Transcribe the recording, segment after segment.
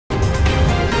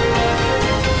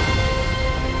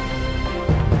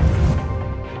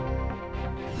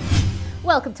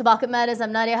Welcome to Market Matters.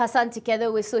 I'm Nadia Hassan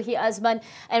together with Sulhi, Azman,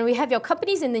 and we have your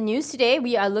companies in the news today.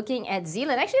 We are looking at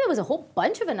Zelan. Actually, there was a whole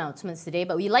bunch of announcements today,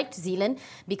 but we liked Zelan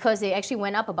because they actually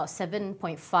went up about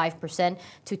 7.5%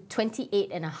 to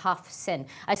 28.5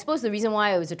 cents. I suppose the reason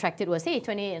why I was attracted was, hey,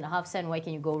 28.5 cents, why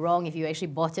can you go wrong? If you actually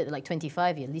bought it at like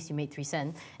 25, at least you made 3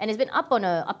 cents. And it's been up on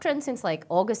an uptrend since like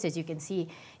August, as you can see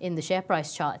in the share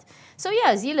price chart. So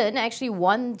yeah, Zelan actually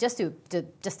won, just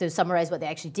to summarize what they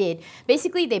actually did.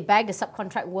 Basically, they bagged a subcontract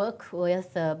work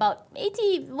with about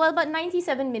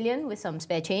 97 million with some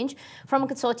spare change from a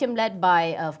consortium led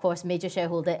by, of course, major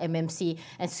shareholder MMC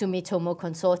and Sumitomo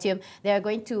Consortium. They are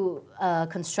going to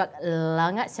construct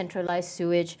Langat centralized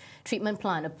sewage treatment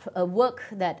plant, a work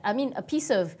that, I mean, a piece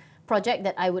of project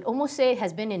that I would almost say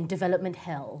has been in development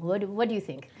hell. What do you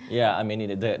think? Yeah, I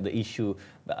mean, the issue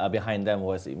behind them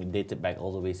was it dated back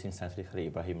all the way since Chancellor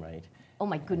Ibrahim, right? Oh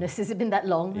my goodness, has it been that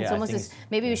long? Yeah, it's almost as,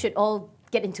 maybe we should all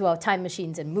get into our time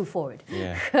machines and move forward.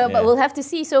 Yeah, But we'll have to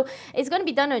see. So it's going to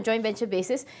be done on a joint venture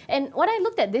basis. And what I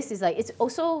looked at this is like, it's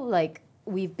also like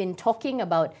we've been talking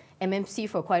about MMC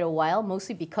for quite a while,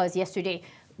 mostly because yesterday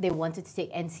they wanted to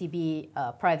take NCB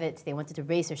private. They wanted to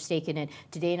raise their stake in it.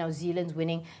 Today, now Zealand's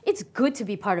winning. It's good to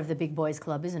be part of the big boys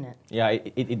club, isn't it? Yeah,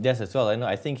 it does as well.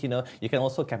 I think, you can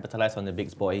also capitalize on the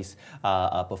big boys'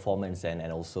 performance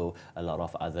and also a lot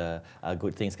of other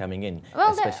good things coming in.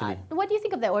 Well, especially. What do you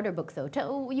think of the order book, though?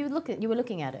 You were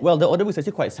looking at it. Well, the order book is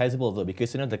actually quite sizable, though,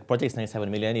 because the project is 97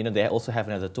 million. They also have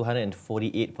another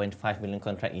 248.5 million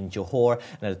contract in Johor,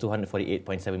 another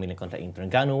 248.7 million contract in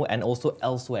Terengganu, and also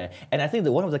elsewhere. And I think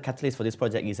one of the catalysts for this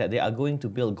project is that they are going to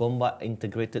build Gombak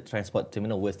Integrated Transport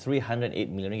Terminal worth 308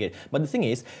 million ringgit. But the thing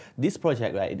is, this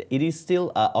project, right, it is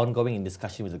still ongoing in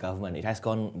discussion with the government. It has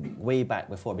gone way back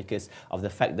before because of the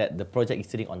fact that the project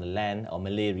is sitting on the land or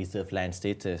Malay Reserve land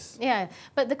status. Yeah,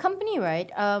 but the company, right,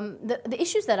 the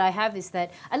issues that I have is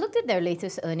that I looked at their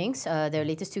latest earnings, their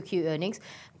latest 2Q earnings.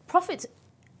 Profits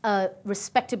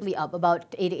respectably up about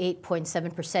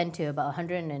 88.7% to about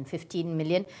 115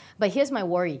 million. But here's my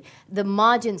worry. The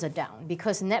margins are down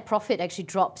because net profit actually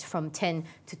dropped from 10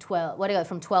 to 12,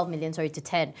 from 12 million, sorry, to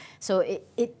 10. So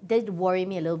it did worry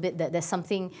me a little bit that there's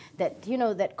something that,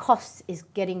 that cost is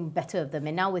getting better of them.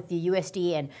 And now with the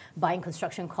USD and buying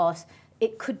construction costs,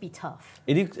 it could be tough.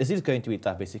 It is going to be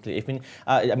tough, basically.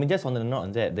 I mean, just on the note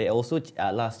on that, they also,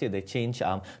 last year, they changed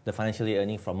the financial year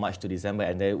earning from March to December,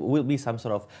 and there will be some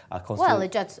sort of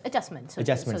adjustments, so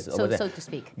to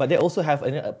speak. But they also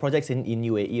have projects in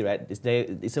UAE, right?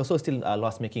 It's also still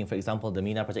loss-making. For example, the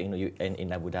MENA project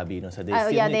in Abu Dhabi, so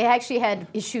they actually had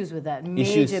issues with that,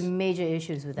 major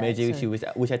issues with that. Major issues,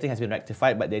 which I think has been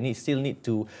rectified, but they still need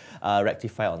to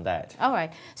rectify on that. All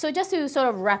right. So just to sort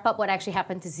of wrap up what actually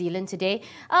happened to Zealand today,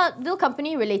 little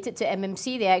company related to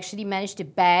MMC, they actually managed to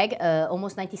bag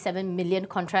almost 97 million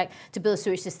contract to build a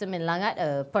sewage system in Langat,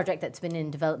 a project that's been in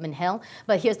development hell.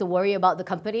 But here's the worry about the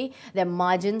company. Their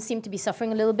margins seem to be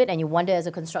suffering a little bit, and you wonder as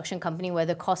a construction company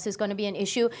whether cost is going to be an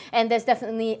issue. And there's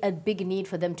definitely a big need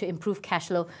for them to improve cash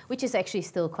flow, which is actually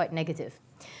still quite negative.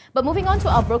 But moving on to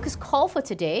our broker's call for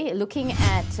today, looking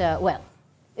at,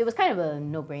 it was kind of a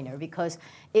no-brainer because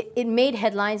it made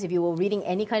headlines. If you were reading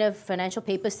any kind of financial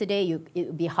papers today, it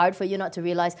would be hard for you not to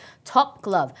realize Top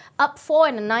Glove up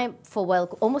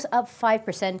 4.9 almost up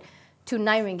 5% to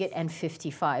 9 ringgit and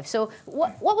 55. So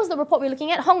what was the report we're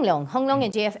looking at? Hong Leong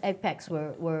and JF Apex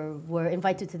were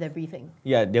invited to their briefing.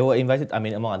 Yeah, they were invited,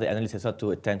 among other analysts as well, to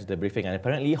attend to the briefing. And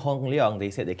apparently Hong Leong, they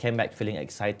said they came back feeling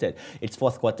excited. Its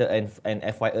fourth quarter and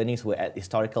FY earnings were at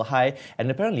historical high.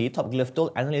 And apparently Top Glove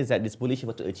told analysts that it's bullish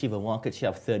about to achieve a market share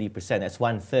of 30%. That's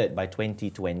 1/3 by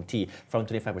 2020 from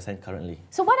 25% currently.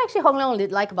 So what actually Hong Leong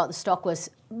did like about the stock was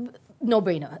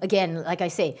no-brainer. Again, like I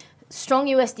say, strong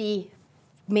USD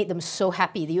made them so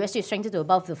happy. The USD is strengthened to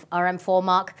above the RM4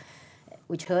 mark,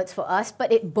 which hurts for us, but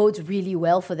it bodes really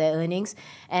well for their earnings.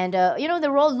 And,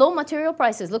 they're all low material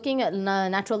prices. Looking at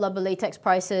natural rubber latex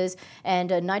prices and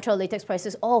nitrile latex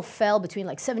prices all fell between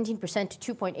like 17%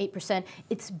 to 2.8%.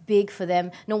 It's big for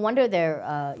them. No wonder they're,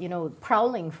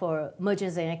 prowling for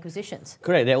mergers and acquisitions.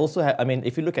 Correct. They also have,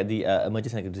 if you look at the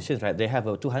mergers and acquisitions, right, they have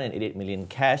 288 million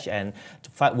cash and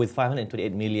with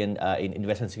 528 million in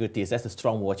investment securities. That's a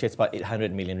strong watch. It's about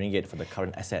 800 million ringgit for the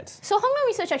current assets. So Hong Leong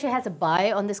Research actually has a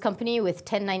buy on this company with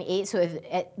 1098, so if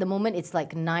at the moment it's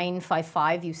like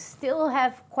 955, you still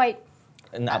have quite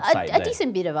an upside, a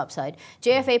decent bit of upside.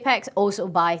 JF Apex also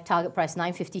buy, target price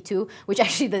 952, which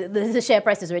actually the share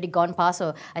price has already gone past,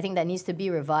 so I think that needs to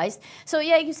be revised. So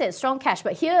yeah, like you said, strong cash,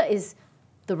 but here is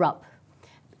the rub.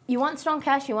 you want strong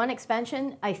cash, you want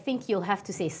expansion, I think you'll have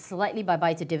to say slightly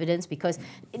bye-bye to dividends because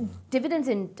dividends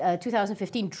in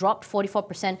 2015 dropped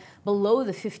 44% below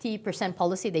the 50%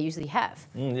 policy they usually have.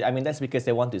 I mean, that's because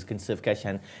they want to conserve cash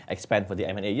and expand for the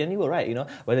M&A. And you were right,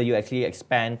 whether you actually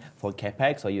expand for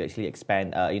capex or you actually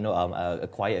expand,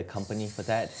 acquire a company for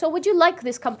that. So would you like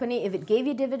this company if it gave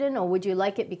you dividend, or would you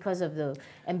like it because of the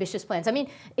ambitious plans? I mean,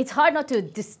 it's hard not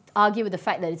to argue with the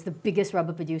fact that it's the biggest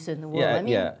rubber producer in the world.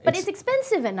 But it's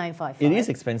expensive at 9.55. It is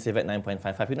expensive at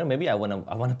 9.55. Maybe I want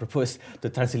to propose to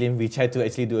Tansilim Vichai to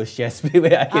actually do a share split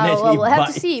where I can actually we'll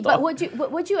have to see. Stock.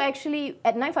 But would you actually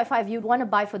at 9.55 you'd want to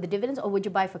buy for the dividends, or would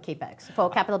you buy for capex, for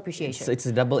capital appreciation? It's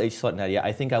a double-edged sword, Nadia.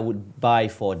 I think I would buy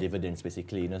for dividends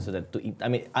basically. So that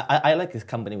I like this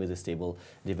company with a stable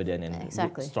dividend and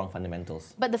strong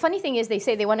fundamentals. But the funny thing is, they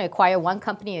say they want to acquire one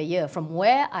company a year. From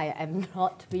where, I am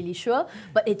not really sure,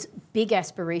 but it's big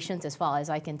aspirations as far as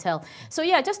I can tell. So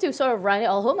yeah, just to sort of run it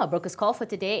all home, our broker's call for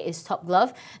today is Top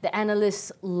Glove. The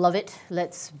analysts love it.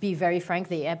 Let's be very frank,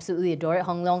 they absolutely adore it.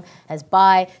 Hong Leong has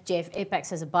buy, JF Apex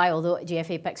has a buy, although JF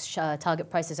Apex target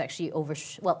price is actually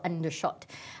undershot.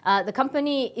 The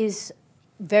company is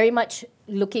very much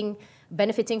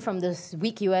benefiting from this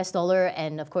weak US dollar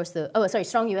and of course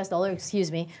strong US dollar, excuse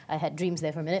me, I had dreams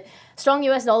there for a minute. Strong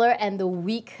US dollar and the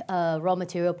weak raw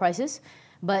material prices.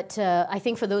 But I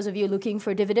think for those of you looking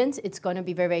for dividends, it's going to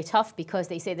be very, very tough because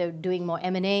they say they're doing more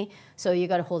M&A, so you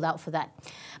got to hold out for that.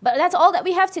 But that's all that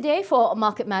we have today for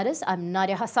Market Matters. I'm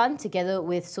Nadia Hassan together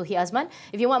with Sulhi Azman.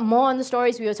 If you want more on the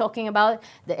stories we were talking about,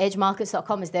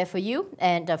 theedgemarkets.com is there for you.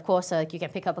 And of course, you can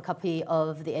pick up a copy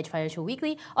of the Edge Financial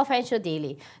Weekly or Financial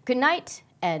Daily. Good night,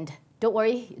 and don't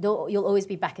worry, you'll always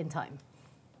be back in time.